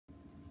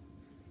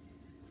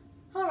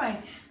right,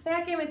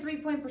 back in with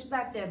 3-point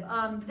perspective.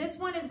 This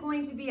one is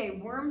going to be a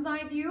worm's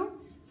eye view.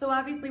 So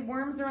obviously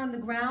worms are on the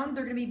ground.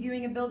 They're going to be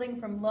viewing a building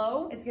from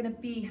low. It's going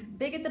to be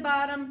big at the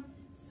bottom,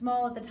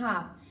 small at the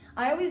top.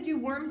 I always do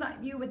worm's eye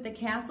view with the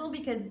castle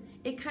because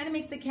it kind of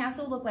makes the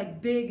castle look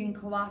like big and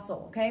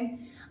colossal, okay?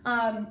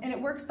 And it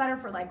works better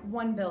for like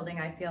one building,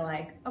 I feel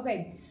like.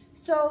 Okay,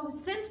 so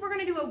since we're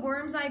going to do a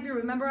worm's eye view,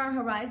 remember our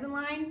horizon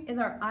line is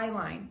our eye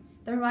line.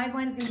 The horizon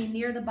line is going to be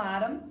near the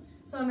bottom.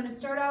 So I'm going to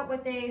start out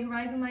with a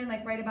horizon line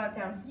like right about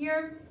down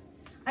here.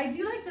 I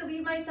do like to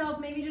leave myself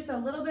maybe just a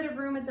little bit of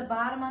room at the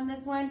bottom on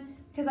this one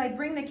because I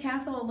bring the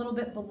castle a little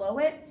bit below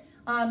it.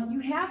 You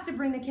have to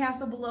bring the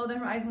castle below the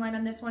horizon line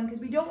on this one because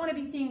we don't want to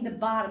be seeing the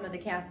bottom of the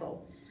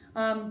castle.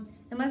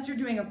 Unless you're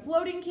doing a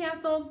floating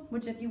castle,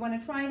 which if you want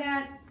to try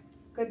that,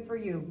 good for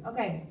you.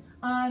 Okay,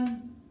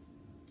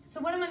 so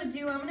what I'm going to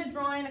do, I'm going to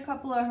draw in a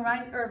couple of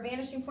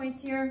vanishing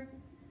points here.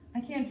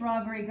 I can't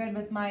draw very good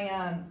with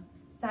my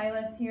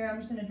stylus here. I'm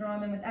just going to draw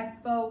them in with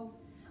Expo.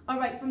 All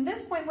right, from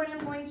this point, what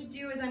I'm going to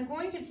do is I'm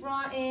going to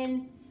draw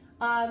in,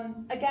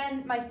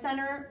 again, my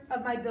center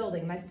of my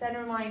building, my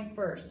center line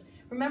first.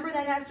 Remember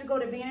that has to go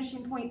to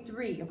vanishing point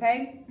 3,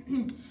 okay?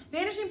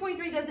 Vanishing point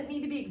 3 doesn't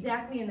need to be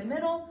exactly in the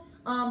middle,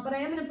 but I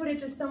am going to put it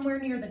just somewhere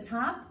near the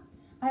top.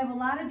 I have a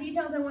lot of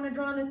details I want to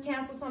draw on this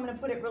castle, so I'm going to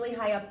put it really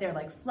high up there,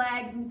 like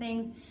flags and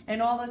things,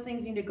 and all those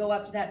things need to go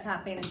up to that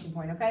top vanishing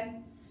point, okay?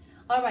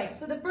 All right,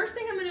 so the first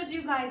thing I'm going to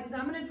do, guys, is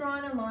I'm going to draw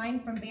in a line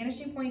from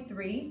vanishing point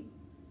 3.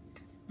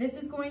 This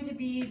is going to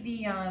be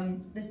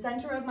the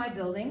center of my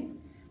building.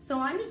 So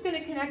I'm just going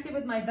to connect it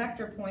with my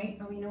vector point.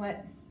 Oh, you know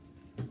what?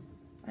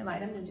 I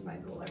lied. I'm going to do my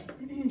ruler.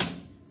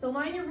 So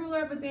line your ruler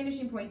up with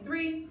vanishing point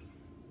 3.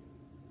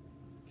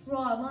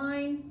 Draw a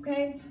line,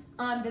 okay,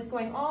 that's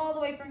going all the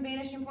way from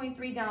vanishing point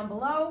 3 down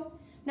below.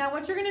 Now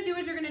what you're going to do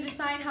is you're going to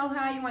decide how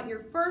high you want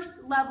your first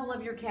level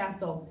of your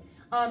castle.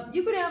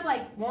 You could have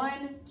like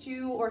 1,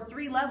 2, or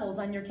 3 levels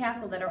on your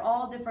castle that are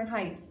all different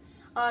heights.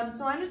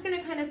 So I'm just going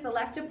to kind of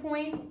select a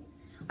point.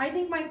 I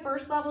think my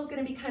first level is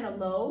going to be kind of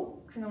low,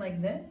 kind of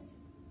like this.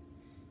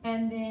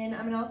 And then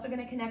I'm also going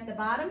to connect the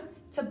bottom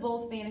to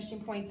both vanishing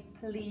points,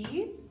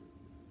 please.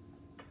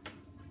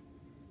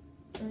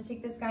 So I'm going to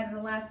take this guy to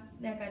the left,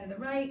 that guy to the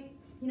right.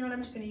 You know what,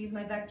 I'm just going to use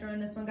my vector on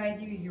this one,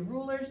 guys. You use your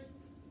rulers.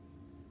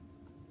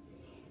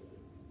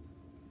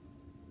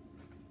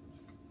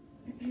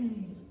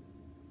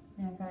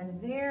 That guy to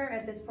there.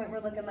 At this point, we're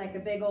looking like a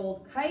big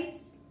old kite.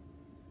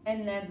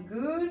 And that's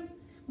good.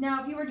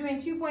 Now, if you were doing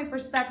 2-point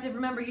perspective,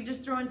 remember, you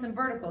just throw in some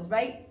verticals,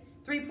 right?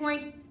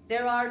 3-point,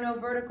 there are no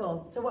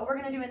verticals. So what we're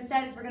going to do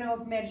instead is we're going to go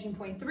from vanishing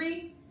point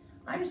 3.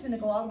 I'm just going to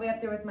go all the way up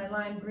there with my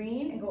lime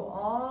green and go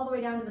all the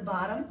way down to the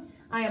bottom.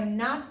 I am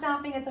not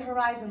stopping at the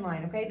horizon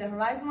line, okay? The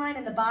horizon line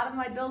and the bottom of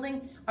my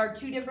building are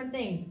 2 different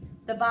things.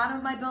 The bottom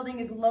of my building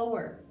is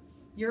lower.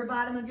 Your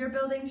bottom of your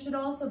building should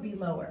also be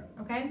lower,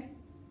 okay?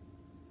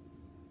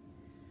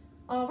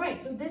 All right,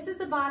 so this is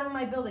the bottom of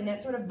my building,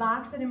 that sort of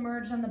box that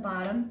emerged on the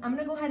bottom. I'm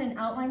going to go ahead and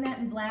outline that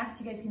in black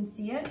so you guys can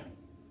see it.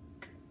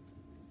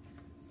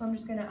 So I'm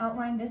just going to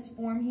outline this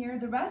form here.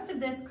 The rest of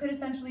this could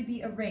essentially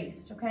be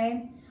erased,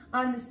 okay?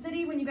 On the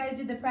city, when you guys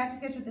did the practice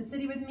sketch with the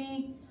city with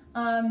me,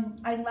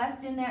 I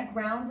left in that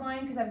ground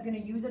line because I was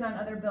going to use it on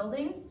other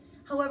buildings.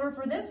 However,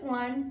 for this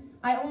one,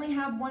 I only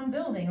have 1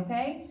 building,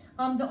 okay?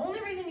 The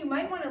only reason you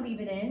might want to leave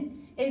it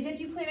in is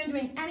if you plan on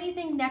doing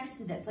anything next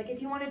to this. Like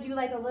if you want to do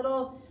like a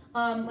little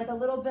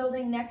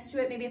building next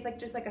to it, maybe it's like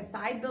just like a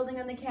side building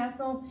on the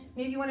castle.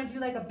 Maybe you want to do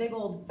like a big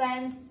old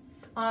fence.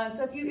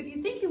 So if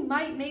you think you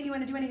might maybe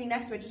want to do anything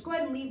next to it, just go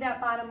ahead and leave that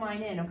bottom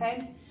line in,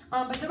 okay?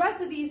 But the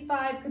rest of these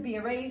 5 could be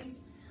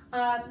erased.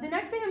 The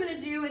next thing I'm going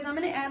to do is I'm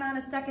going to add on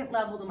a 2nd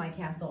level to my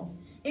castle.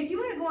 If you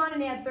want to go on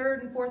and add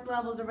 3rd and 4th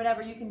levels or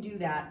whatever, you can do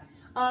that.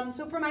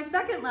 So for my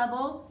 2nd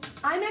level,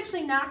 I'm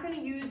actually not going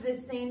to use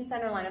this same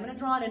center line. I'm going to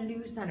draw in a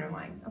new center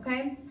line,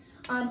 okay?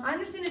 I'm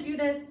just going to do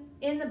this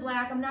in the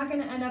black. I'm not going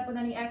to end up with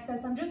any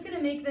excess. I'm just going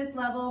to make this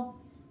level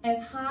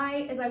as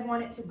high as I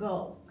want it to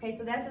go. Okay,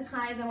 so that's as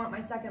high as I want my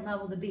 2nd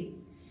level to be.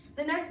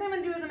 The next thing I'm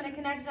going to do is I'm going to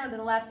connect it down to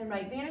the left and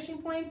right vanishing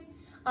points.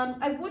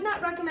 I would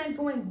not recommend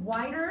going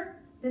wider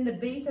than the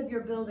base of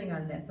your building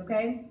on this,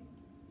 okay?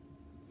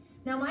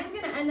 Now mine's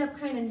going to end up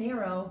kind of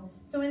narrow,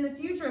 so in the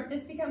future, if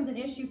this becomes an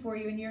issue for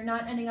you and you're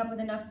not ending up with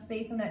enough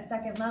space on that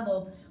 2nd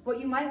level, what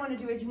you might want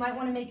to do is you might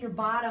want to make your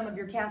bottom of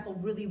your castle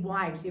really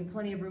wide so you have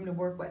plenty of room to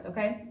work with,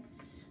 okay?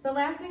 The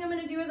last thing I'm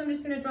going to do is I'm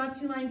just going to draw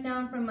 2 lines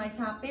down from my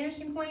top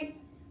vanishing point.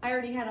 I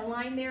already had a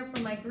line there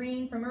from my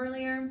green from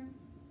earlier.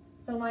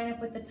 So line up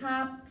with the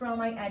top, draw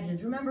my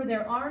edges. Remember,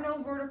 there are no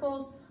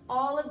verticals.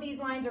 All of these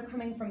lines are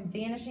coming from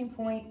vanishing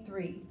point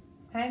 3,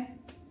 okay?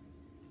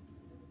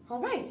 All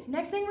right,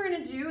 next thing we're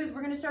going to do is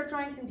we're going to start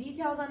drawing some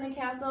details on the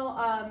castle,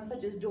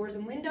 such as doors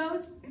and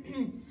windows.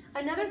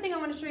 Another thing I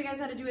want to show you guys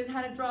how to do is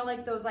how to draw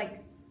like those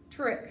like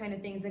turret kind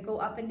of things that go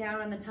up and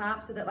down on the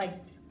top so that like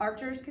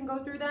archers can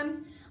go through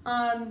them.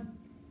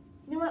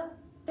 You know what?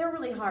 They're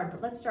really hard,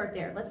 but let's start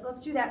there.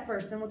 Let's do that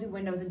first, then we'll do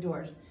windows and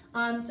doors.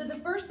 So the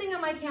first thing on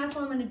my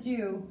castle I'm going to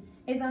do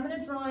is I'm going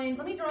to draw in,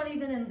 let me draw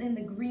these in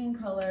the green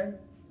color.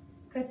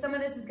 because some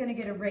of this is gonna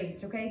get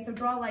erased, okay? So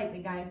draw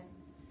lightly, guys.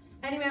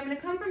 Anyway, I'm gonna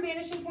come from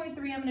vanishing point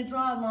 3, I'm gonna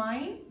draw a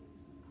line.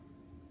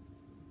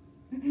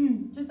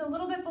 Just a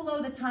little bit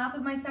below the top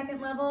of my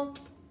second level.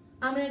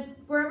 I'm gonna,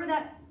 wherever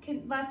that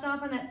left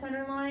off on that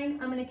center line,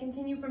 I'm gonna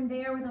continue from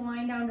there with a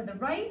line down to the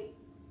right.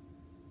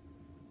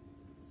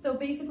 So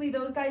basically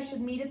those guys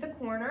should meet at the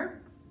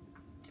corner.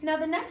 Now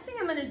the next thing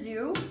I'm gonna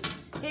do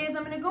is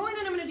I'm gonna go in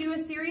and I'm gonna do a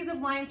series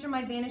of lines from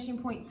my vanishing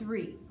point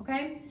 3,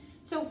 okay?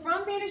 So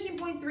from vanishing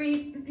point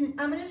 3,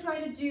 I'm gonna try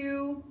to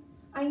do,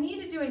 I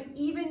need to do an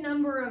even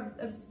number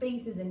of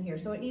spaces in here.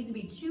 So it needs to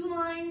be 2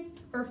 lines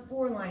or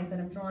 4 lines that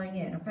I'm drawing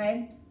in,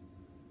 okay?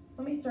 So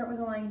let me start with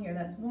a line here.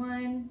 That's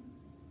 1,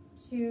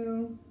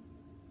 2,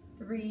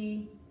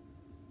 3,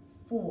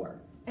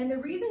 4. And the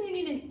reason you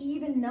need an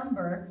even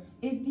number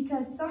is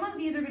because some of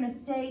these are gonna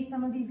stay,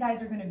 some of these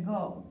guys are gonna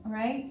go, all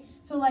right?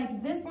 So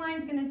like this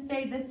line's gonna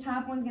stay, this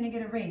top one's gonna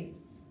get erased.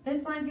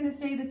 This line's gonna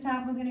stay, this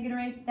top one's gonna get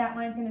erased, that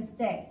line's gonna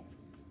stay.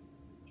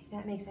 If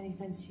that makes any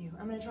sense to you.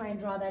 I'm gonna try and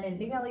draw that in.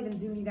 Maybe I'll even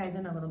zoom you guys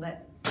in a little bit.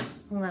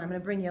 Hold on, I'm gonna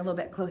bring you a little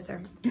bit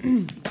closer.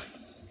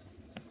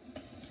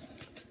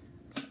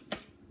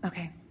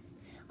 Okay,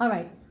 all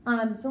right.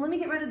 So let me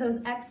get rid of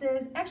those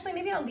X's. Actually,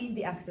 maybe I'll leave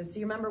the X's so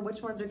you remember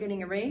which ones are getting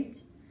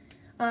erased.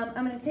 I'm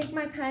gonna take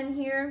my pen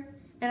here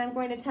and I'm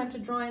going to attempt to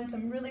draw in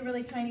some really,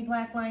 really tiny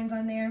black lines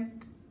on there.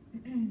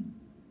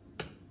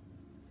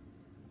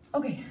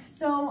 Okay,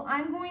 so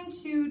I'm going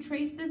to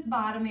trace this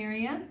bottom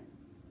area,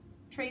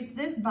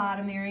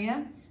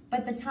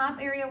 but the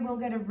top area will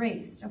get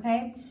erased,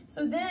 okay?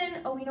 So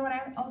then, oh, you know what,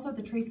 I also have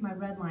to trace my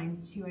red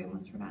lines too, I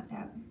almost forgot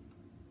that.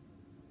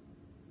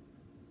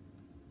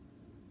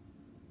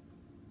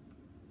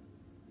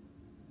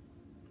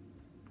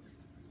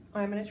 All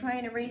right, I'm gonna try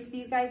and erase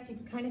these guys so you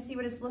can kind of see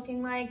what it's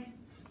looking like.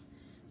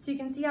 So you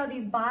can see how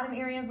these bottom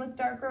areas look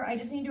darker. I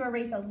just need to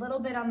erase a little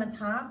bit on the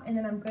top and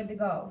then I'm good to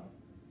go.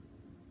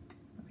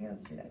 Okay,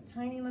 let's do that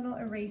tiny little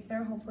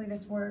eraser. Hopefully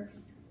this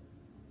works.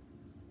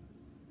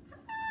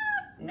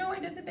 No, I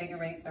did the big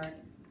eraser.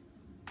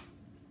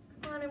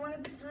 Come on, I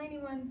wanted the tiny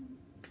one.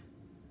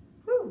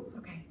 Whew,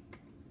 okay.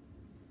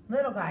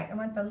 Little guy, I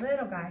want the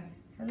little guy.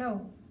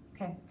 Hello,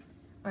 okay.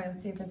 All right,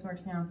 let's see if this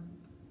works now.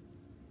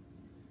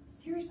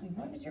 Seriously,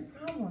 what is your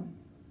problem?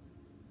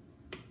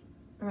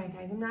 All right,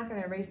 guys, I'm not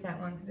gonna erase that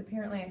one because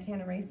apparently I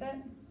can't erase it.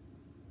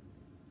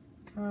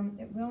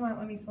 It will not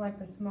let me select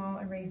the small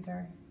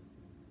eraser.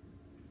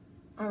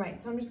 All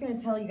right, so I'm just gonna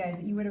tell you guys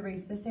that you would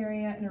erase this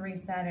area and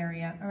erase that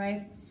area, all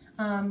right?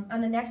 On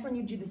the next one,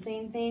 you do the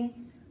same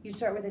thing. You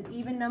start with an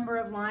even number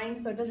of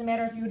lines, so it doesn't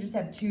matter if you just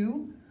have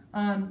 2.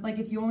 Like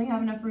if you only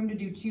have enough room to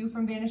do 2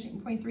 from vanishing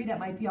point 3, that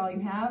might be all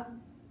you have.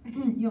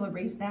 You'll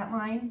erase that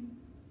line.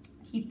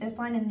 Keep this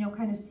line and you'll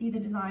kind of see the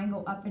design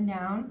go up and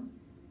down.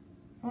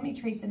 So let me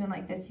trace it in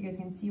like this so you guys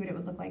can see what it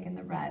would look like in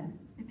the red.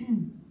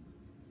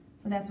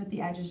 So that's what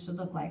the edges should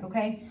look like,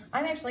 okay?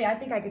 I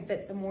think I could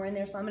fit some more in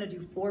there, so I'm gonna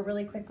do 4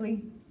 really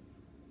quickly.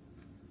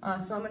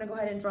 So I'm gonna go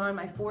ahead and draw in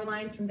my 4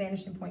 lines from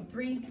vanishing point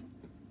 3.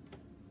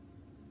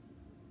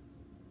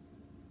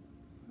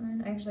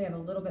 And I actually have a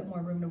little bit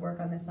more room to work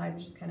on this side,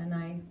 which is kind of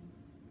nice.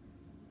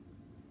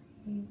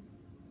 3,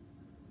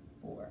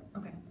 4,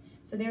 okay.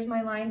 So there's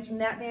my lines from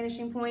that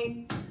vanishing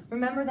point.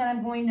 Remember that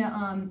I'm going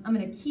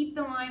to keep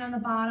the line on the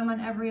bottom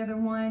on every other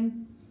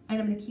one, and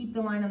I'm going to keep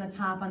the line on the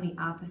top on the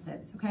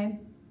opposites,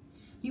 okay?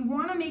 You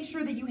want to make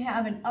sure that you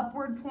have an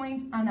upward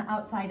point on the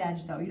outside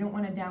edge though. You don't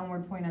want a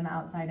downward point on the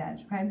outside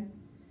edge, okay?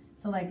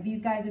 So like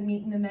these guys would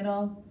meet in the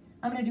middle.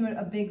 I'm going to do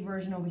a big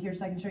version over here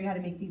so I can show you how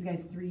to make these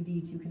guys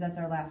 3D too, because that's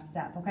our last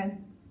step, okay?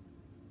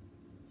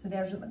 So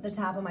there's what the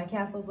top of my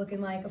castle's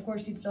looking like. Of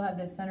course, you'd still have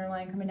this center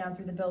line coming down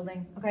through the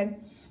building, okay?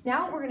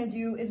 Now what we're gonna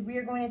do is we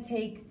are going to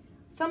take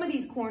some of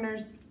these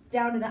corners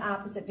down to the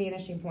opposite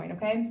vanishing point,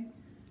 okay?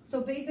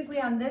 So basically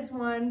on this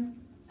one,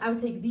 I would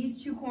take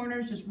these 2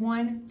 corners, just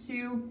 1,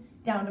 2,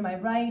 down to my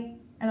right,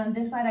 and on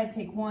this side, I'd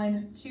take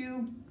 1,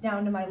 2,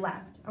 down to my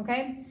left,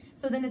 okay?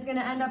 So then it's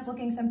gonna end up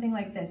looking something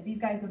like this. These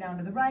guys go down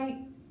to the right,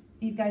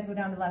 these guys go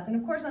down to the left. And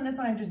of course on this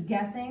one, I'm just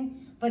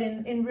guessing, but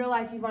in real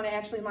life, you wanna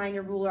actually line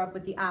your ruler up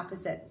with the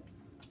opposite.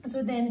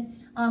 So then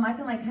I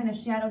can like kind of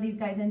shadow these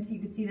guys in so you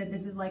can see that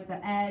this is like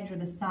the edge or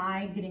the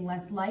side getting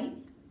less light.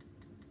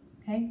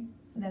 Okay,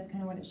 so that's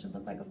kind of what it should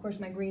look like. Of course,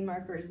 my green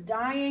marker is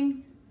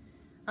dying.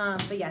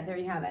 But yeah, there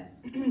you have it.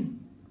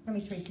 Let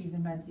me trace these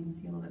in red so you can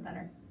see a little bit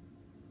better.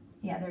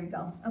 Yeah, there you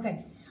go.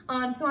 Okay,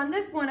 so on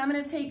this one, I'm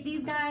gonna take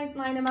these guys,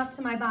 line them up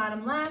to my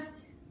bottom left.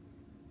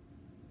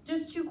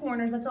 Just 2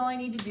 corners, that's all I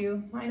need to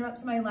do. Line them up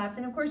to my left.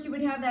 And of course, you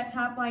would have that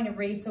top line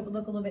erased so it would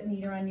look a little bit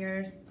neater on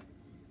yours.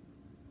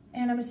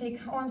 And I'm gonna take,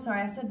 oh, I'm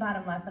sorry, I said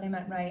bottom left, but I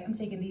meant right. I'm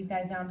taking these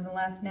guys down to the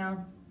left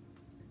now.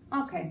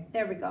 Okay,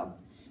 there we go.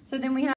 So then we have